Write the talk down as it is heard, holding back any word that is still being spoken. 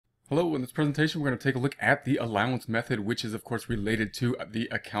Hello, in this presentation we're going to take a look at the allowance method, which is of course related to the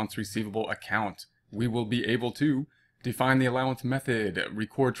accounts receivable account. We will be able to define the allowance method,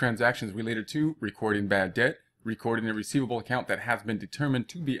 record transactions related to recording bad debt, recording a receivable account that has been determined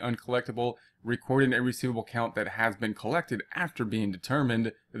to be uncollectible, recording a receivable account that has been collected after being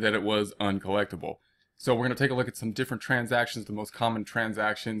determined that it was uncollectible. So we're going to take a look at some different transactions, the most common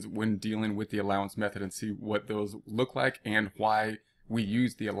transactions when dealing with the allowance method, and see what those look like and why we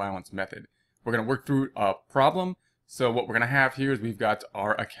use the allowance method. We're going to work through a problem. So what we're going to have here is we've got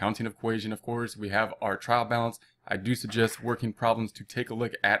our accounting equation, of course. We have our trial balance. I do suggest working problems to take a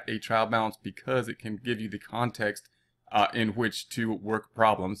look at a trial balance because it can give you the context in which to work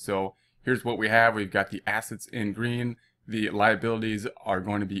problems. So here's what we have. We've got the assets in green. The liabilities are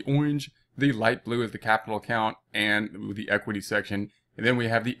going to be orange. The light blue is the capital account and the equity section. And then we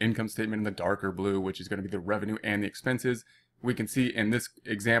have the income statement in the darker blue, which is going to be the revenue and the expenses. We can see in this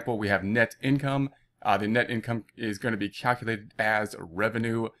example we have net income. The net income is going to be calculated as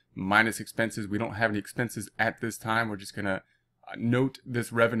revenue minus expenses. We don't have any expenses at this time. We're just going to note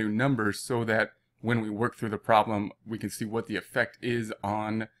this revenue number so that when we work through the problem, we can see what the effect is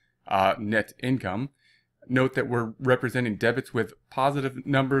on net income. Note that we're representing debits with positive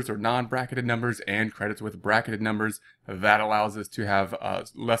numbers or non-bracketed numbers and credits with bracketed numbers. That allows us to have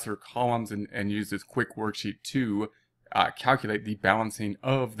lesser columns and use this quick worksheet to calculate the balancing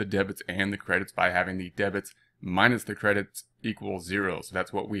of the debits and the credits by having the debits minus the credits equals 0. So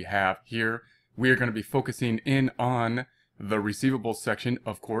that's what we have here. We are going to be focusing in on the receivables section,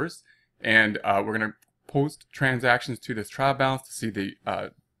 of course, and we're going to post transactions to this trial balance to see the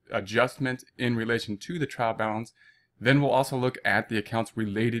adjustment in relation to the trial balance. Then we'll also look at the accounts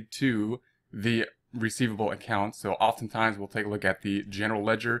related to the receivable account. So oftentimes we'll take a look at the general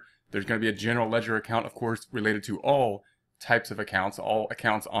ledger. There's going to be a general ledger account, of course, related to all types of accounts. All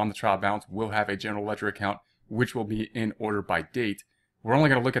accounts on the trial balance will have a general ledger account, which will be in order by date. We're only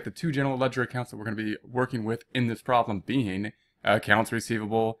going to look at the two general ledger accounts that we're going to be working with in this problem, being accounts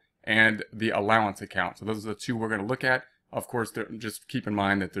receivable and the allowance account. So those are the two we're going to look at. Of course, just keep in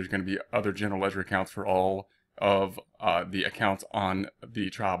mind that there's going to be other general ledger accounts for all of the accounts on the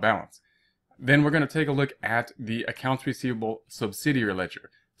trial balance. Then we're going to take a look at the accounts receivable subsidiary ledger.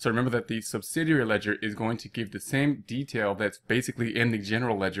 So remember that the subsidiary ledger is going to give the same detail that's basically in the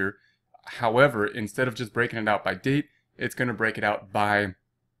general ledger. However, instead of just breaking it out by date, it's going to break it out by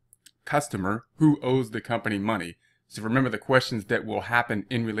customer who owes the company money. So remember the questions that will happen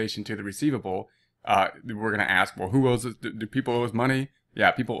in relation to the receivable. We're going to ask, well, who owes us? Do people owe us money? Yeah,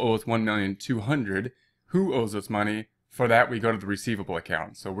 people owe us $1,200,000. Who owes us money? For that, we go to the receivable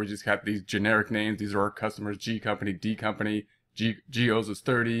account. So we just got these generic names. These are our customers: G company, D company. G owes us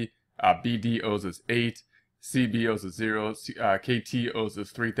 30, BD owes us 8, CB owes us 0, KT owes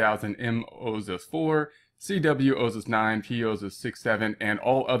us 3,000, M owes us 4, CW owes us 9, P owes us 6, 7, and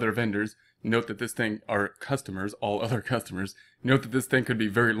all other vendors. Note that this thing are customers, all other customers. Note that this thing could be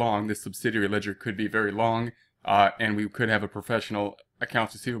very long. This subsidiary ledger could be very long, and we could have a professional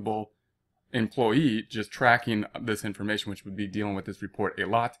accounts receivable employee just tracking this information, which would be dealing with this report a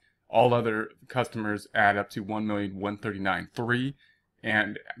lot. All other customers add up to 1,139,300,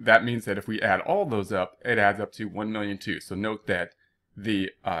 and that means that if we add all those up, it adds up to 1,000,002. So note that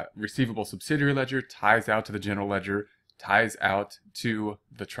the receivable subsidiary ledger ties out to the general ledger, ties out to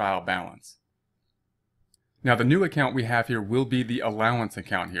the trial balance. Now the new account we have here will be the allowance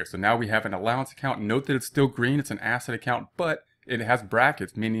account here. So now we have an allowance account. Note that it's still green, it's an asset account, but it has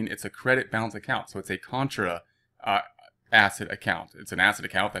brackets, meaning it's a credit balance account. So it's a contra asset account. It's an asset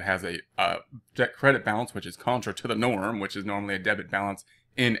account that has a debt credit balance, which is contra to the norm, which is normally a debit balance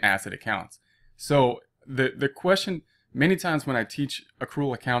in asset accounts. So the question, many times when I teach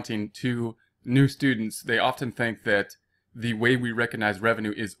accrual accounting to new students, they often think that the way we recognize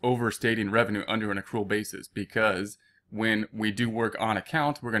revenue is overstating revenue under an accrual basis, because when we do work on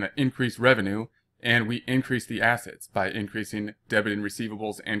account, we're going to increase revenue and we increase the assets by increasing debiting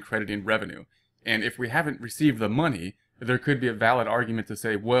receivables and crediting revenue. And if we haven't received the money, there could be a valid argument to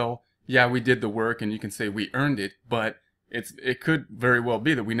say, well, yeah, we did the work and you can say we earned it, but it could very well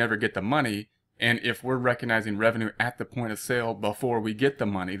be that we never get the money. And if we're recognizing revenue at the point of sale before we get the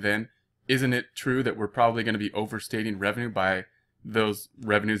money, then isn't it true that we're probably going to be overstating revenue by those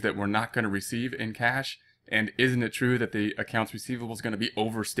revenues that we're not going to receive in cash? And isn't it true that the accounts receivable is going to be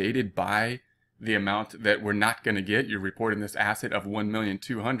overstated by the amount that we're not going to get? You're reporting this asset of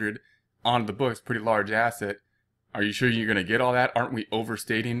 $1,200,000 on the books, pretty large asset. Are you sure you're going to get all that? Aren't we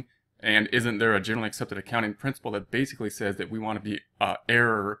overstating? And isn't there a generally accepted accounting principle that basically says that we want to be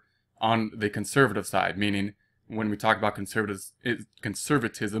error on the conservative side, meaning when we talk about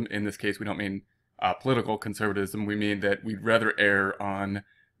conservatism, in this case, we don't mean political conservatism. We mean that we'd rather err on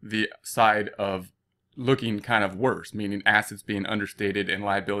the side of looking kind of worse, meaning assets being understated and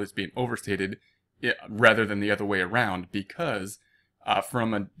liabilities being overstated, rather than the other way around, because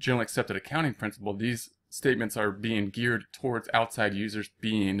from a generally accepted accounting principle, these statements are being geared towards outside users,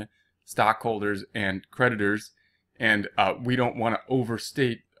 being stockholders and creditors, and we don't want to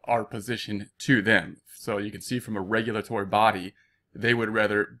overstate our position to them. So you can see from a regulatory body, they would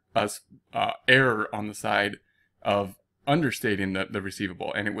rather us err on the side of understating the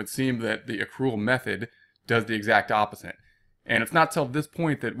receivable, and it would seem that the accrual method does the exact opposite. And it's not till this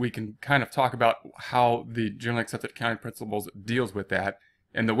point that we can kind of talk about how the generally accepted accounting principles deals with that.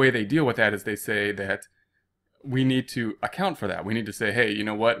 And the way they deal with that is they say that we need to account for that. We need to say, hey, you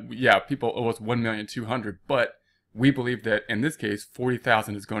know what? Yeah, people owe us $1,200,000, but we believe that in this case,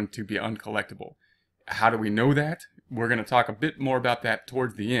 $40,000 is going to be uncollectible. How do we know that? We're going to talk a bit more about that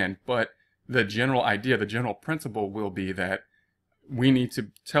towards the end, but the general idea, the general principle will be that we need to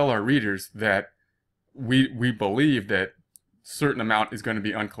tell our readers that we believe that certain amount is going to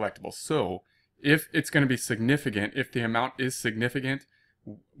be uncollectible. So if it's going to be significant, if the amount is significant,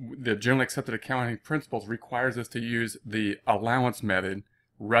 the generally accepted accounting principles requires us to use the allowance method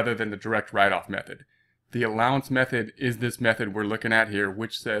rather than the direct write-off method. The allowance method is this method we're looking at here,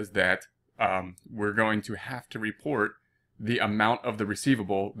 which says that we're going to have to report the amount of the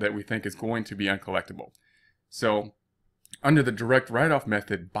receivable that we think is going to be uncollectible. So under the direct write-off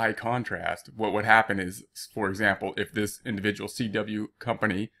method, by contrast, what would happen is, for example, if this individual CW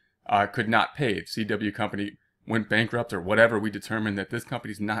company could not pay, if CW company went bankrupt or whatever, we determine that this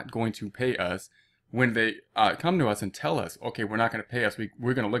company's not going to pay us. When they come to us and tell us, okay, we're not going to pay us,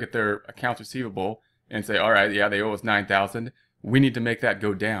 we're going to look at their accounts receivable and say, all right, yeah, they owe us $9,000. We need to make that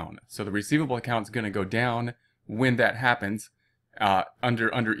go down. So the receivable account is going to go down when that happens.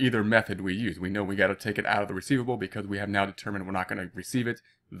 Under either method we use. We know we got to take it out of the receivable because we have now determined we're not going to receive it.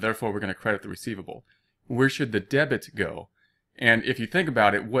 Therefore, we're going to credit the receivable. Where should the debit go? And if you think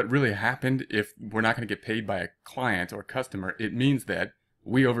about it, what really happened if we're not going to get paid by a client or customer, it means that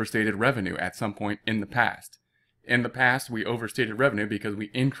we overstated revenue at some point in the past. In the past, we overstated revenue because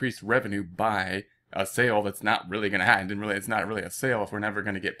we increased revenue by a sale that's not really going to happen. It's not really a sale if we're never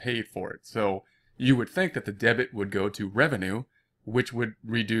going to get paid for it. So you would think that the debit would go to revenue, which would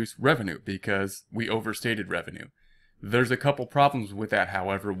reduce revenue because we overstated revenue. There's a couple problems with that,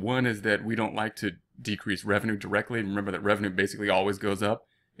 however. One is that we don't like to decrease revenue directly. Remember that revenue basically always goes up,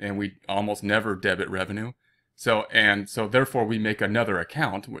 and we almost never debit revenue. So therefore we make another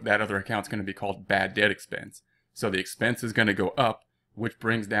account. That other account's going to be called bad debt expense. So the expense is going to go up, which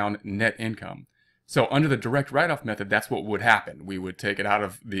brings down net income. So under the direct write-off method, that's what would happen. We would take it out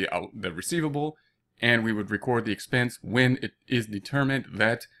of the receivable, and we would record the expense when it is determined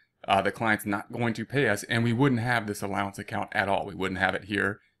that the client's not going to pay us, and we wouldn't have this allowance account at all. We wouldn't have it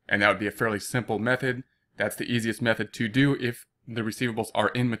here, and that would be a fairly simple method. That's the easiest method to do. If the receivables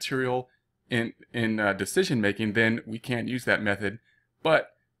are immaterial in decision making, then we can't use that method. But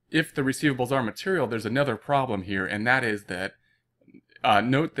if the receivables are material, there's another problem here, and that is that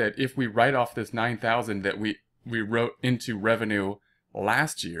note that if we write off this $9,000 that we wrote into revenue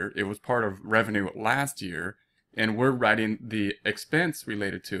last year, it was part of revenue last year, and we're writing the expense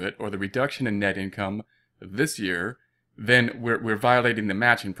related to it, or the reduction in net income this year, then we're violating the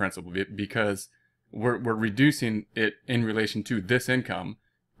matching principle because we're reducing it in relation to this income,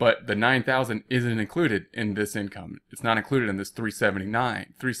 but the $9,000 isn't included in this income. It's not included in this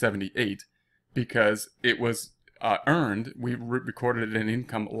 $378 because it was earned. We recorded it in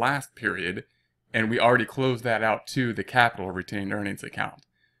income last period, and we already closed that out to the capital retained earnings account.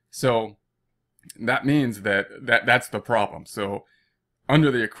 So that means that's the problem. So under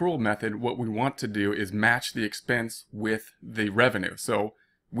the accrual method, what we want to do is match the expense with the revenue. So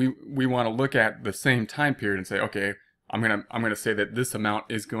we want to look at the same time period and say, okay, I'm gonna say that this amount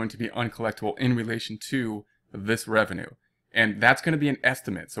is going to be uncollectible in relation to this revenue, and that's going to be an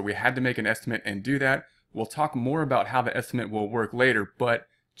estimate. So we had to make an estimate and do that. We'll talk more about how the estimate will work later, but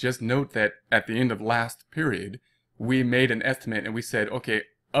just note that at the end of last period, we made an estimate and we said, okay,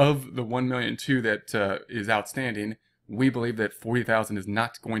 of the $1,200,000 that is outstanding, we believe that $40,000 is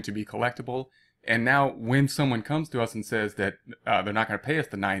not going to be collectible. And now when someone comes to us and says that they're not going to pay us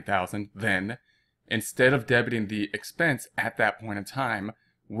the $9,000, then instead of debiting the expense at that point in time,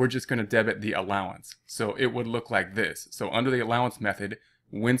 we're just going to debit the allowance. So it would look like this. So under the allowance method,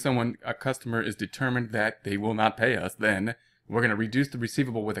 when a customer is determined that they will not pay us, then we're going to reduce the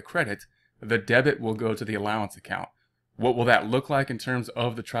receivable with a credit. The debit will go to the allowance account. What will that look like in terms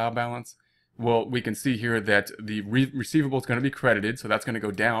of the trial balance? Well, we can see here that the receivable is going to be credited, so that's going to go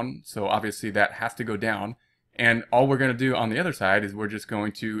down. So obviously that has to go down. And all we're going to do on the other side is we're just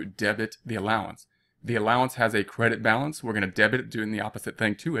going to debit the allowance. The allowance has a credit balance. We're going to debit it, doing the opposite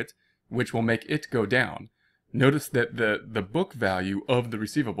thing to it, which will make it go down. Notice that the book value of the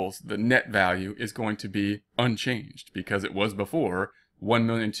receivables, the net value, is going to be unchanged because it was before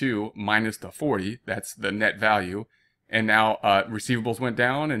 1,000,002 minus the 40. That's the net value. And now receivables went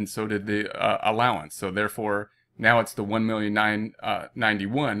down, and so did the allowance. So therefore, now it's the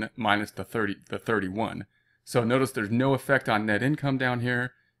 1,091 minus the 31. So notice there's no effect on net income down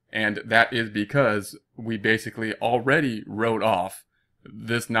here, and that is because we basically already wrote off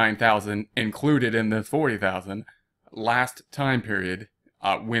this 9,000 included in this 40,000 last time period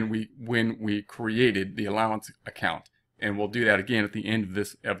when we created the allowance account. And we'll do that again at the end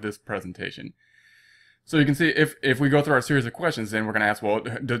of this presentation. So you can see if we go through our series of questions, then we're going to ask, well,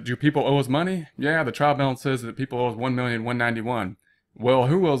 do people owe us money? Yeah, the trial balance says that people owe us 1,191,000. Well,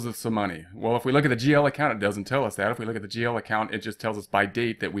 who owes us some money? Well, if we look at the GL account, it doesn't tell us that. If we look at the GL account, it just tells us by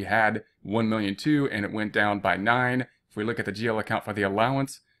date that we had 1,000,002 and it went down by 9. If we look at the GL account for the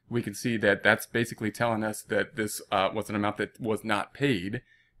allowance, we can see that that's basically telling us that this was an amount that was not paid,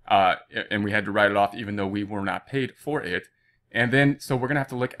 and we had to write it off even though we were not paid for it. And then, so we're going to have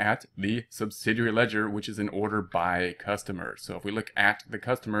to look at the subsidiary ledger, which is in order by customer. So if we look at the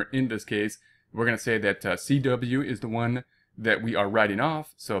customer in this case, we're going to say that CW is the one that we are writing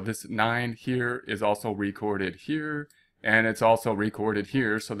off. So this 9 here is also recorded here, and it's also recorded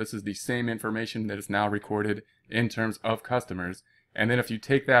here. So this is the same information that is now recorded in terms of customers. And then if you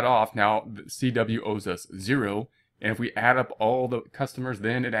take that off, now CW owes us 0. And if we add up all the customers,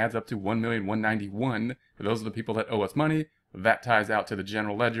 then it adds up to 1,191,000. Those are the people that owe us money. That ties out to the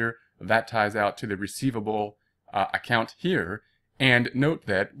general ledger. That ties out to the receivable account here. And note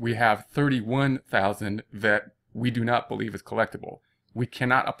that we have 31,000 that we do not believe is collectible. We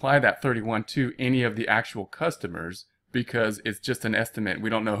cannot apply that 31 to any of the actual customers because it's just an estimate. We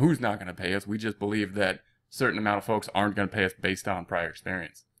don't know who's not going to pay us. We just believe that a certain amount of folks aren't going to pay us based on prior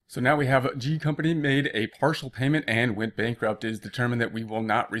experience. So now we have G Company made a partial payment and went bankrupt. It is determined that we will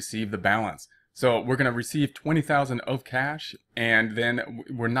not receive the balance. So we're going to receive 20,000 of cash, and then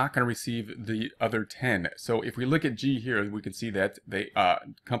we're not going to receive the other 10. So if we look at G here, we can see that the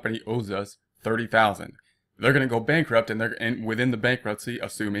company owes us 30,000. They're going to go bankrupt, and within the bankruptcy,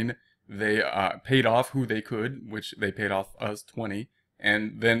 assuming they paid off who they could, which they paid off us 20,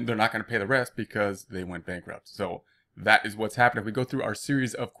 and then they're not going to pay the rest because they went bankrupt. So that is what's happened. If we go through our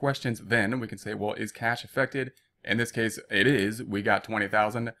series of questions, then we can say, well, is cash affected? In this case, it is. We got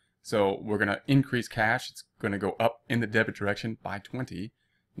 20,000. So we're going to increase cash. It's going to go up in the debit direction by 20.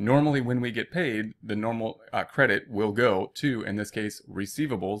 Normally, when we get paid, the normal credit will go to, in this case,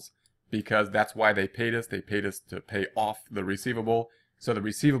 receivables, because that's why they paid us. They paid us to pay off the receivable. So the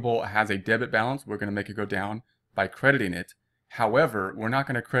receivable has a debit balance. We're going to make it go down by crediting it. However, we're not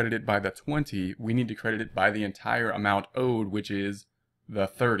going to credit it by the 20. We need to credit it by the entire amount owed, which is the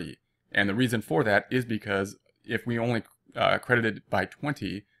 30. And the reason for that is because if we only credited it by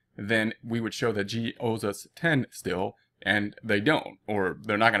 20, then we would show that G owes us 10 still, and they don't, or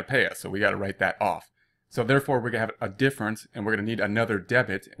they're not going to pay us, so we got to write that off. So therefore, we're going to have a difference, and we're going to need another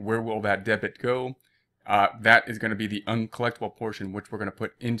debit. Where will that debit go? That is going to be the uncollectible portion, which we're going to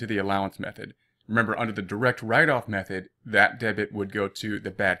put into the allowance method. Remember, under the direct write-off method, that debit would go to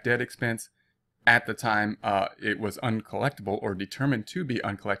the bad debt expense. At the time it was uncollectible or determined to be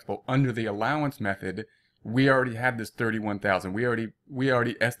uncollectible, under the allowance method, we already had this 31,000. We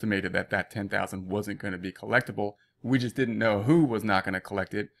already estimated that that 10,000 wasn't going to be collectible. We just didn't know who was not going to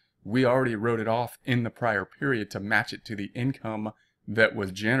collect it. We already wrote it off in the prior period to match it to the income that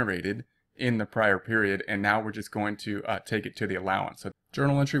was generated in the prior period, and now we're just going to take it to the allowance. So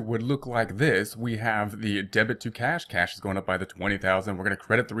journal entry would look like this. We have the debit to cash. Cash is going up by the 20,000. We're going to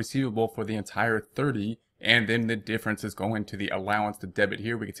credit the receivable for the entire 30. And then the difference is going to the allowance to debit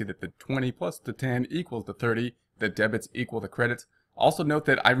here. We can see that the 20 plus the 10 equals the 30. The debits equal the credits. Also note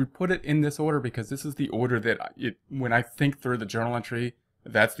that I would put it in this order because this is the order that when I think through the journal entry,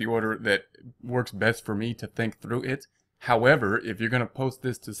 that's the order that works best for me to think through it. However, if you're going to post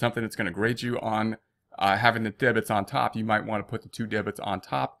this to something that's going to grade you on having the debits on top, you might want to put the two debits on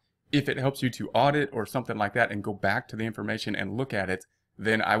top. If it helps you to audit or something like that and go back to the information and look at it,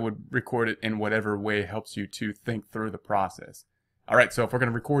 then I would record it in whatever way helps you to think through the process. All right, so if we're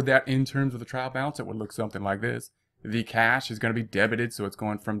going to record that in terms of the trial balance, it would look something like this. The cash is going to be debited, so it's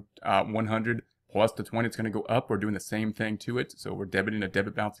going from 100 plus the 20. It's going to go up. We're doing the same thing to it, so we're debiting a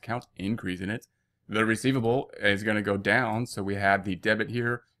debit balance account, increasing it. The receivable is going to go down, so we had the debit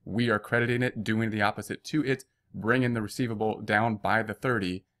here. we are crediting it, doing the opposite to it, bringing the receivable down by the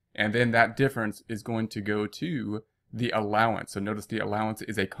 30, and then that difference is going to go to the allowance. So notice the allowance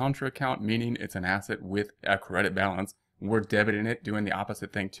is a contra account, meaning it's an asset with a credit balance. We're debiting it, doing the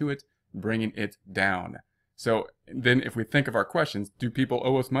opposite thing to it, bringing it down. So then if we think of our questions, do people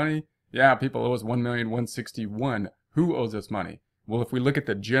owe us money? Yeah, people owe us $1,161,000. Who owes us money? Well, if we look at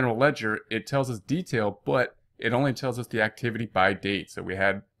the general ledger, it tells us detail, but it only tells us the activity by date. So we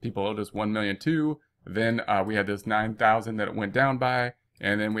had people owed us $1,200,000, then we had this $9,000 that it went down by,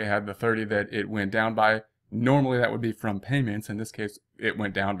 and then we had the 30 that it went down by. Normally that would be from payments. In this case, it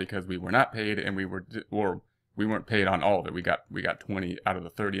went down because we were not paid, and we weren't paid on all of it. We got 20 out of the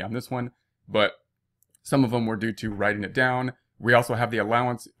 30 on this one, but some of them were due to writing it down. We also have the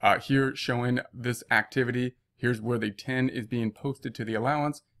allowance here showing this activity. Here's where the 10 is being posted to the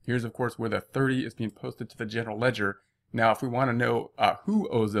allowance. Here's of course where the 30 is being posted to the general ledger. Now if we want to know who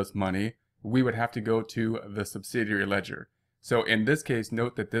owes us money, we would have to go to the subsidiary ledger. So in this case,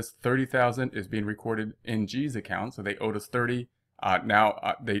 note that this 30,000 is being recorded in G's account. So they owed us 30.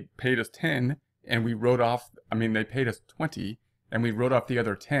 Now they paid us 10, and we wrote off, they paid us 20, and we wrote off the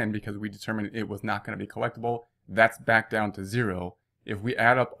other 10 because we determined it was not going to be collectible. That's back down to 0. If we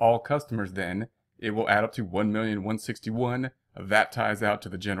add up all customers, then it will add up to 1,161,000. That ties out to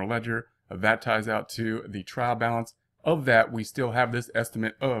the general ledger. That ties out to the trial balance. Of that, we still have this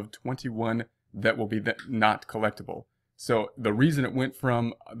estimate of 21 that will be not collectible. So the reason it went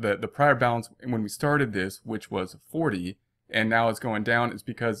from the prior balance when we started this, which was 40, and now it's going down, is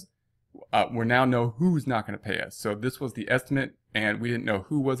because we now know who's not going to pay us. So this was the estimate, and we didn't know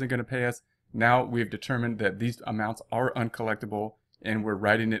who wasn't going to pay us. Now we've determined that these amounts are uncollectible, and we're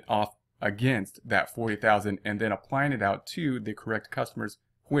writing it off against that 40,000 and then applying it out to the correct customers,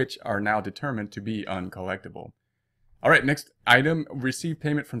 which are now determined to be uncollectible. All right, next item, receive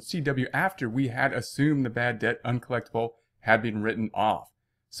payment from CW after we had assumed the bad debt uncollectible had been written off.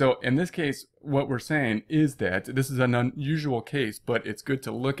 So in this case, what we're saying is that this is an unusual case, but it's good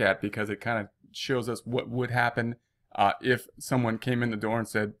to look at because it kind of shows us what would happen if someone came in the door and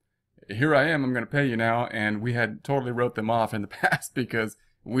said, here I am, I'm going to pay you now, and we had totally wrote them off in the past because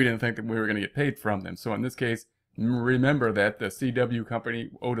we didn't think that we were going to get paid from them. So in this case, remember that the CW company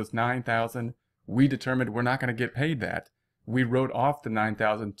owed us $9,000. We determined we're not going to get paid that. We wrote off the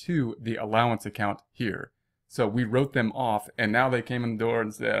 $9,000 to the allowance account here. So we wrote them off, and now they came in the door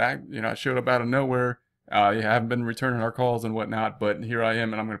and said, I showed up out of nowhere. You haven't been returning our calls and whatnot, but here I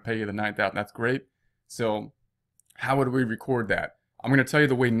am, and I'm going to pay you the $9,000. That's great. So how would we record that? I'm going to tell you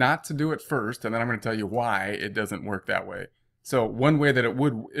the way not to do it first, and then I'm going to tell you why it doesn't work that way. So one way that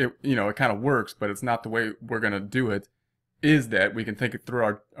it kind of works, but it's not the way we're going to do it, is that we can think it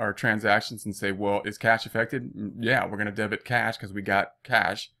through our transactions and say, well, is cash affected? Yeah, we're going to debit cash because we got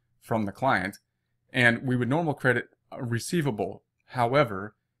cash from the client. And we would normally credit a receivable.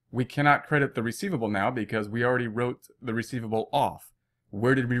 However, we cannot credit the receivable now because we already wrote the receivable off.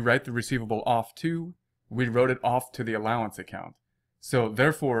 Where did we write the receivable off to? We wrote it off to the allowance account. So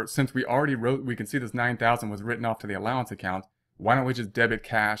therefore, since we already we can see this 9,000 was written off to the allowance account, why don't we just debit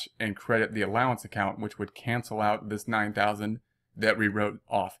cash and credit the allowance account, which would cancel out this 9,000 that we wrote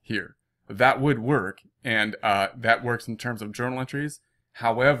off here. That would work, and that works in terms of journal entries.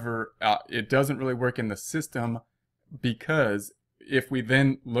 However, it doesn't really work in the system because if we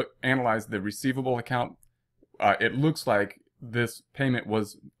then analyze the receivable account, it looks like this payment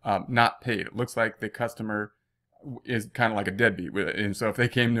was not paid. It looks like the customer is kind of like a deadbeat with it. And so if they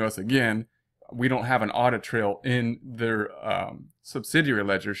came to us again, we don't have an audit trail in their subsidiary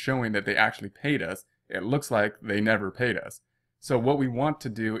ledger showing that they actually paid us. It looks like they never paid us. So what we want to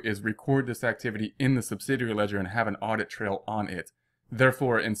do is record this activity in the subsidiary ledger and have an audit trail on it.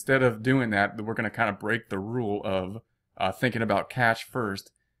 Therefore, instead of doing that, we're going to kind of break the rule of thinking about cash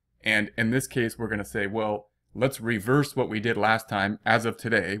first. And in this case, we're going to say, well, let's reverse what we did last time as of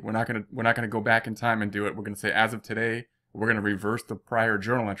today. We're not going to go back in time and do it. We're going to say as of today, we're going to reverse the prior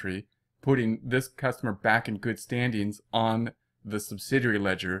journal entry, putting this customer back in good standings on the subsidiary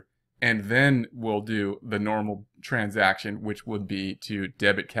ledger, and then we'll do the normal transaction, which would be to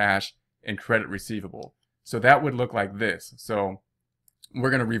debit cash and credit receivable. So that would look like this. So we're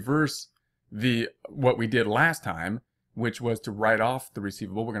going to reverse what we did last time, which was to write off the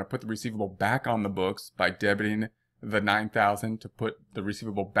receivable. We're going to put the receivable back on the books by debiting the 9,000 to put the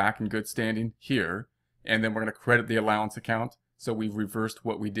receivable back in good standing here. And then we're going to credit the allowance account. So we've reversed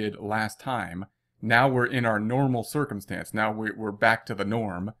what we did last time. Now we're in our normal circumstance. Now we're back to the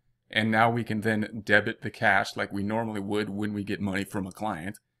norm. And now we can then debit the cash like we normally would when we get money from a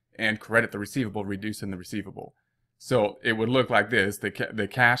client and credit the receivable, reducing the receivable. So it would look like this. The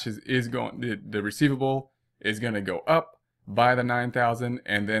cash is going, the receivable is going to go up by the 9,000,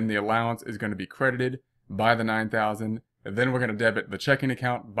 and then the allowance is going to be credited by the 9,000. And then we're going to debit the checking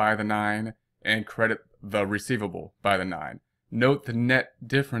account by the 9 and credit the receivable by the 9. Note the net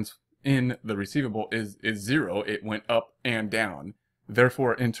difference in the receivable is 0. It went up and down.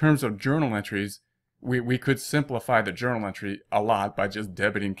 Therefore, in terms of journal entries, we could simplify the journal entry a lot by just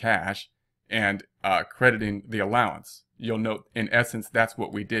debiting cash and crediting the allowance. You'll note, in essence, that's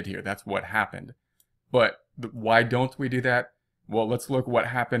what we did here. That's what happened. But why don't we do that? Well, let's look what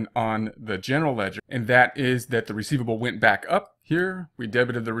happened on the general ledger. And that is that the receivable went back up here. We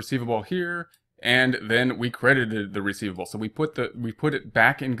debited the receivable here, and then we credited the receivable. So we put it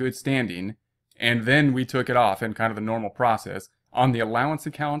back in good standing, and then we took it off in kind of the normal process. On the allowance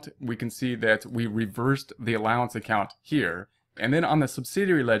account, we can see that we reversed the allowance account here. And then on the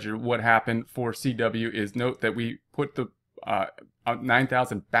subsidiary ledger, what happened for CW is, note that we put the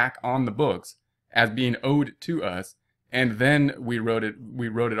 9,000 back on the books as being owed to us, and then we wrote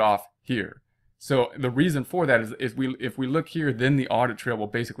it off here. So the reason for that is if we look here, then the audit trail will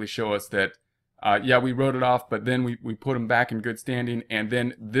basically show us that yeah, we wrote it off, but then we put them back in good standing, and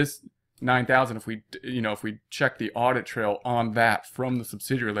then this 9,000, if we check the audit trail on that from the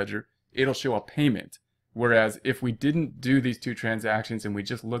subsidiary ledger, it'll show a payment. Whereas if we didn't do these two transactions and we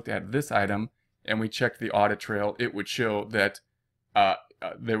just looked at this item and we checked the audit trail, it would show that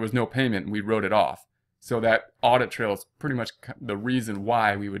there was no payment and we wrote it off. So that audit trail is pretty much the reason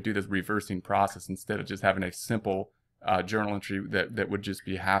why we would do this reversing process instead of just having a simple journal entry that would just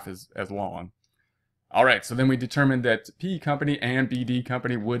be half as long. All right, so then we determined that P company and BD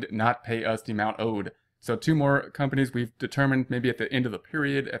company would not pay us the amount owed. So two more companies we've determined maybe at the end of the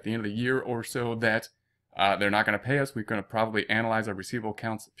period, at the end of the year or so, that they're not going to pay us. We're going to probably analyze our receivable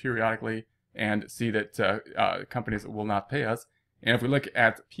accounts periodically and see that companies will not pay us. And if we look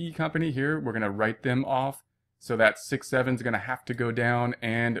at P company here, we're going to write them off. So that 6.7 is going to have to go down,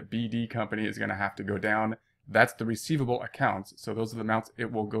 and BD company is going to have to go down. That's the receivable accounts. So those are the amounts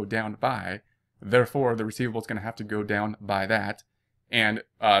it will go down by. Therefore, the receivable is going to have to go down by that. And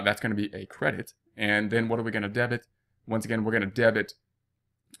that's going to be a credit. And then what are we going to debit? Once again, we're going to debit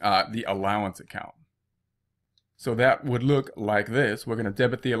the allowance account. So that would look like this. We're going to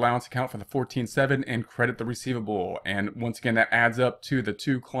debit the allowance account for the 14.7 and credit the receivable. And once again, that adds up to the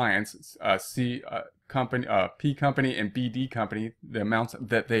two clients, P company and BD company, the amounts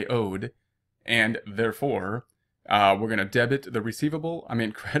that they owed. And therefore, we're going to credit the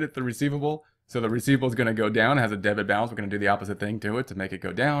receivable. So the receivable is going to go down, it has a debit balance. We're going to do the opposite thing to it to make it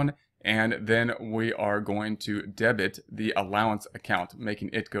go down. And then we are going to debit the allowance account,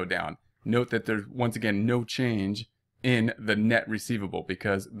 making it go down. Note that there's, once again, no change in the net receivable,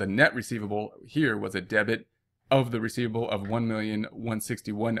 because the net receivable here was a debit of the receivable of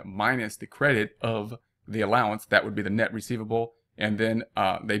 $1,161,000 minus the credit of the allowance. That would be the net receivable. And then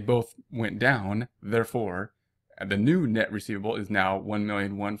they both went down. Therefore, the new net receivable is now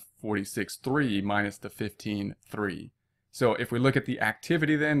 $1,146,300 minus the $15,300. So if we look at the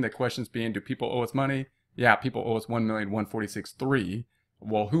activity then, the question's being, do people owe us money? Yeah, people owe us $1,146,300.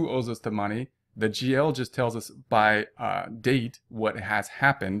 Well, who owes us the money? The GL just tells us by date what has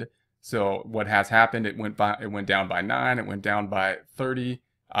happened. So what has happened, it went down by 9, it went down by 30,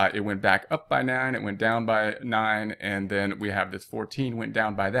 it went back up by 9, it went down by 9, and then we have this 14 went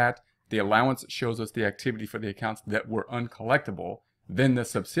down by that. The allowance shows us the activity for the accounts that were uncollectible. Then the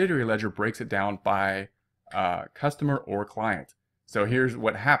subsidiary ledger breaks it down by customer or client. So here's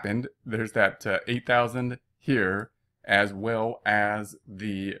what happened. There's that 8,000 here, as well as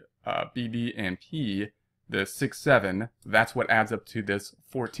the BD and P, the 6.7. That's what adds up to this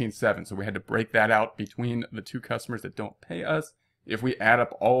 14.7. So we had to break that out between the two customers that don't pay us. If we add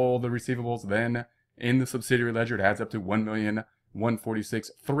up all the receivables, then in the subsidiary ledger, it adds up to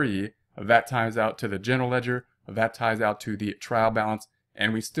 $1,146,300. That ties out to the general ledger. That ties out to the trial balance.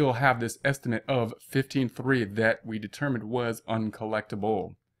 And we still have this estimate of $15,300 that we determined was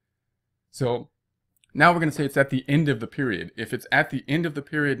uncollectible. So now we're going to say it's at the end of the period. If it's at the end of the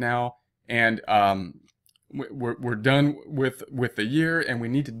period now, and we're done with the year, and we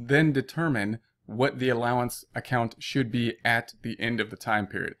need to then determine what the allowance account should be at the end of the time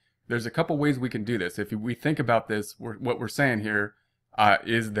period. There's a couple ways we can do this. If we think about this, what we're saying here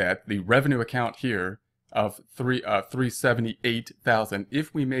is that the revenue account here of $378,000,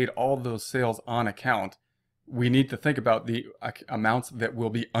 if we made all those sales on account, we need to think about the amounts that will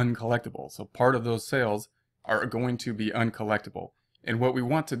be uncollectible. So part of those sales are going to be uncollectible. And what we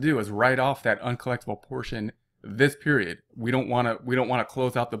want to do is write off that uncollectible portion this period. We don't want to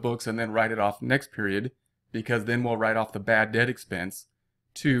close out the books and then write it off next period, because then we'll write off the bad debt expense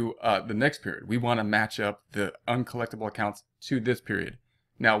to the next period. We want to match up the uncollectible accounts to this period.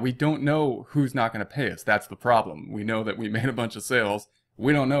 Now, we don't know who's not going to pay us. That's the problem. We know that we made a bunch of sales.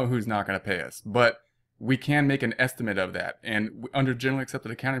 We don't know who's not going to pay us, but we can make an estimate of that. And under generally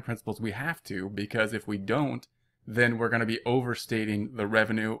accepted accounting principles, we have to, because if we don't, then we're going to be overstating the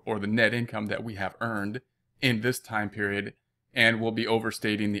revenue or the net income that we have earned in this time period, and we'll be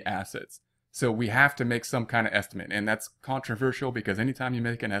overstating the assets. So we have to make some kind of estimate, and that's controversial because anytime you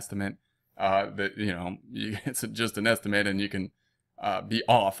make an estimate, it's just an estimate, and you can be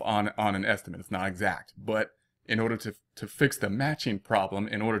off on an estimate. It's not exact. But in order to fix the matching problem,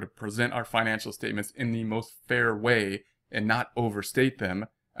 in order to present our financial statements in the most fair way and not overstate them,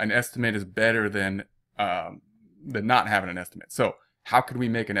 an estimate is better than not having an estimate. So how could we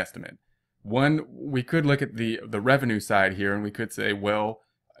make an estimate? One, we could look at the revenue side here, and we could say, well,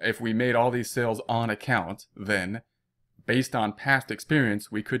 if we made all these sales on account, then based on past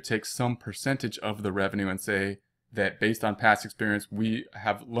experience, we could take some percentage of the revenue and say that based on past experience, we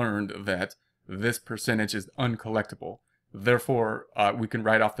have learned that this percentage is uncollectible. Therefore, we can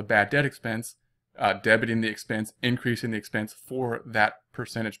write off the bad debt expense, debiting the expense, increasing the expense for that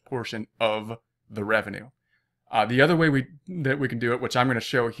percentage portion of the revenue. The other way that we can do it, which I'm going to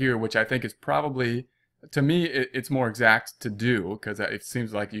show here, which I think is probably, to me, it's more exact to do, because it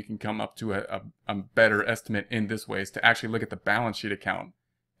seems like you can come up to a better estimate in this way, is to actually look at the balance sheet account,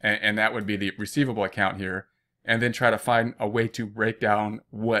 and that would be the receivable account here, and then try to find a way to break down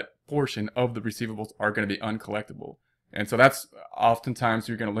what portion of the receivables are going to be uncollectible. And so that's oftentimes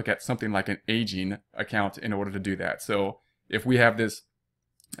you're going to look at something like an aging account in order to do that. So if we have this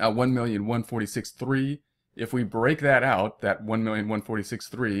 1,146,300, if we break that out, that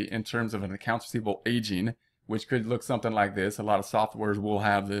 1,146,300 in terms of an accounts receivable aging, which could look something like this. A lot of softwares will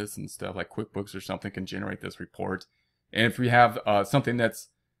have this and stuff, like QuickBooks or something can generate this report. And if we have something that's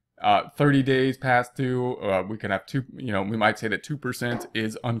 30 days past due, we could have we might say that 2%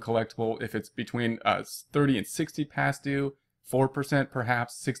 is uncollectible. If it's between 30 and 60 past due, 4%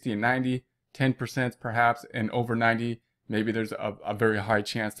 perhaps, 60 and 90, 10% perhaps, and over 90, maybe there's a very high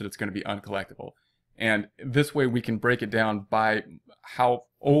chance that it's going to be uncollectible. And this way we can break it down by how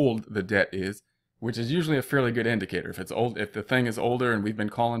old the debt is, which is usually a fairly good indicator. If it's old, if the thing is older and we've been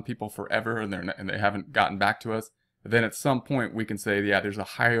calling people forever and they haven't gotten back to us, then at some point we can say, yeah, there's a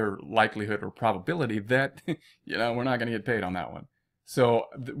higher likelihood or probability that, we're not going to get paid on that one. So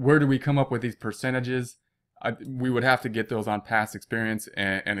where do we come up with these percentages? We would have to get those on past experience.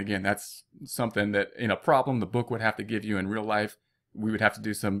 And again, that's something that in a problem the book would have to give you in real life. We would have to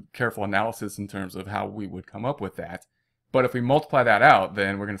do some careful analysis in terms of how we would come up with that. But if we multiply that out,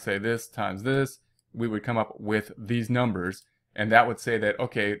 then we're going to say this times this, we would come up with these numbers. And that would say that,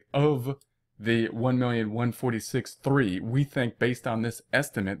 okay, of the 1,146,300, we think based on this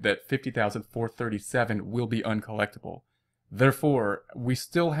estimate that 50,437 will be uncollectible. Therefore, we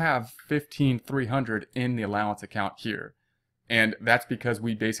still have 15,300 in the allowance account here. And that's because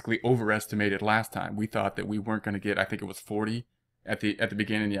we basically overestimated last time. We thought that we weren't going to get, I think it was 40 at the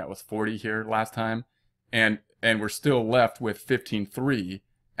beginning. Yeah, it was 40 here last time. And we're still left with 15,300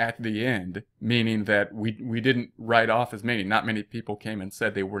 at the end, meaning that we didn't write off as many. Not many people came and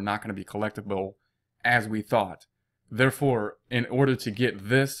said they were not going to be collectible as we thought. Therefore, in order to get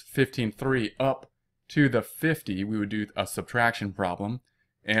this 15,300 up to the 50, we would do a subtraction problem,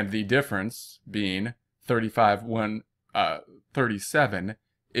 and the difference being 35,137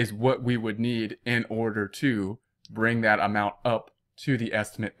 is what we would need in order to bring that amount up to the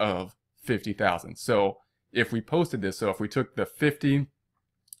estimate of 50,000. So if we posted this, so if we took the 50,000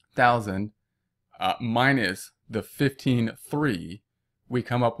 minus the 15,300, we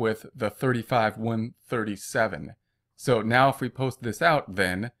come up with the 35,137. So now if we post this out,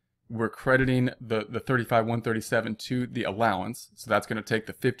 then we're crediting the 35,137 to the allowance. So that's going to take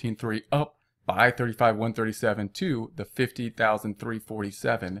the 15,300 up by 35,137 to the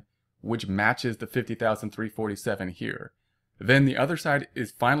 50,347, which matches the 50,347 here. Then the other side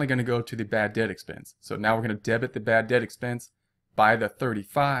is finally going to go to the bad debt expense. So now we're going to debit the bad debt expense by the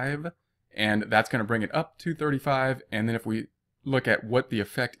 35, and that's going to bring it up to 35. And then if we look at what the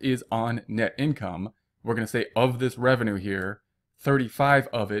effect is on net income, we're going to say of this revenue here, 35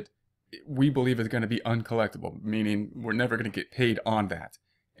 of it we believe is going to be uncollectible, meaning we're never going to get paid on that.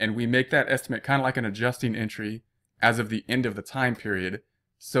 And we make that estimate kind of like an adjusting entry as of the end of the time period,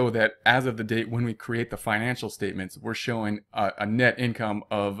 so that as of the date when we create the financial statements, we're showing a net income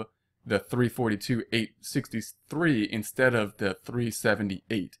of the 342,863 instead of the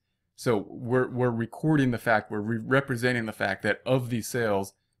 378. So we're recording the fact, we're representing the fact that of these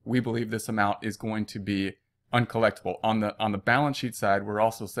sales, we believe this amount is going to be uncollectible. On the balance sheet side, we're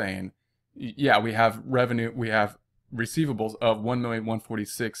also saying, yeah, we have revenue, we have receivables of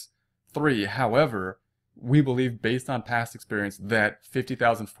 1,146,300. However, we believe based on past experience that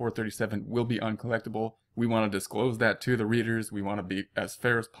 50,437 will be uncollectible. We want to disclose that to the readers. We want to be as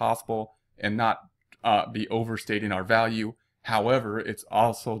fair as possible and not be overstating our value. However, it's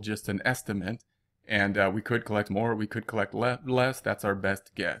also just an estimate, and we could collect more, we could collect less. That's our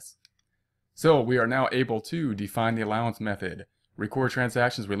best guess. So we are now able to define the allowance method, record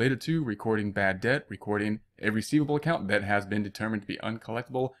transactions related to recording bad debt, recording a receivable account that has been determined to be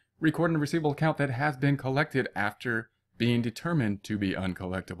uncollectible, recording a receivable account that has been collected after being determined to be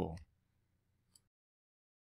uncollectible.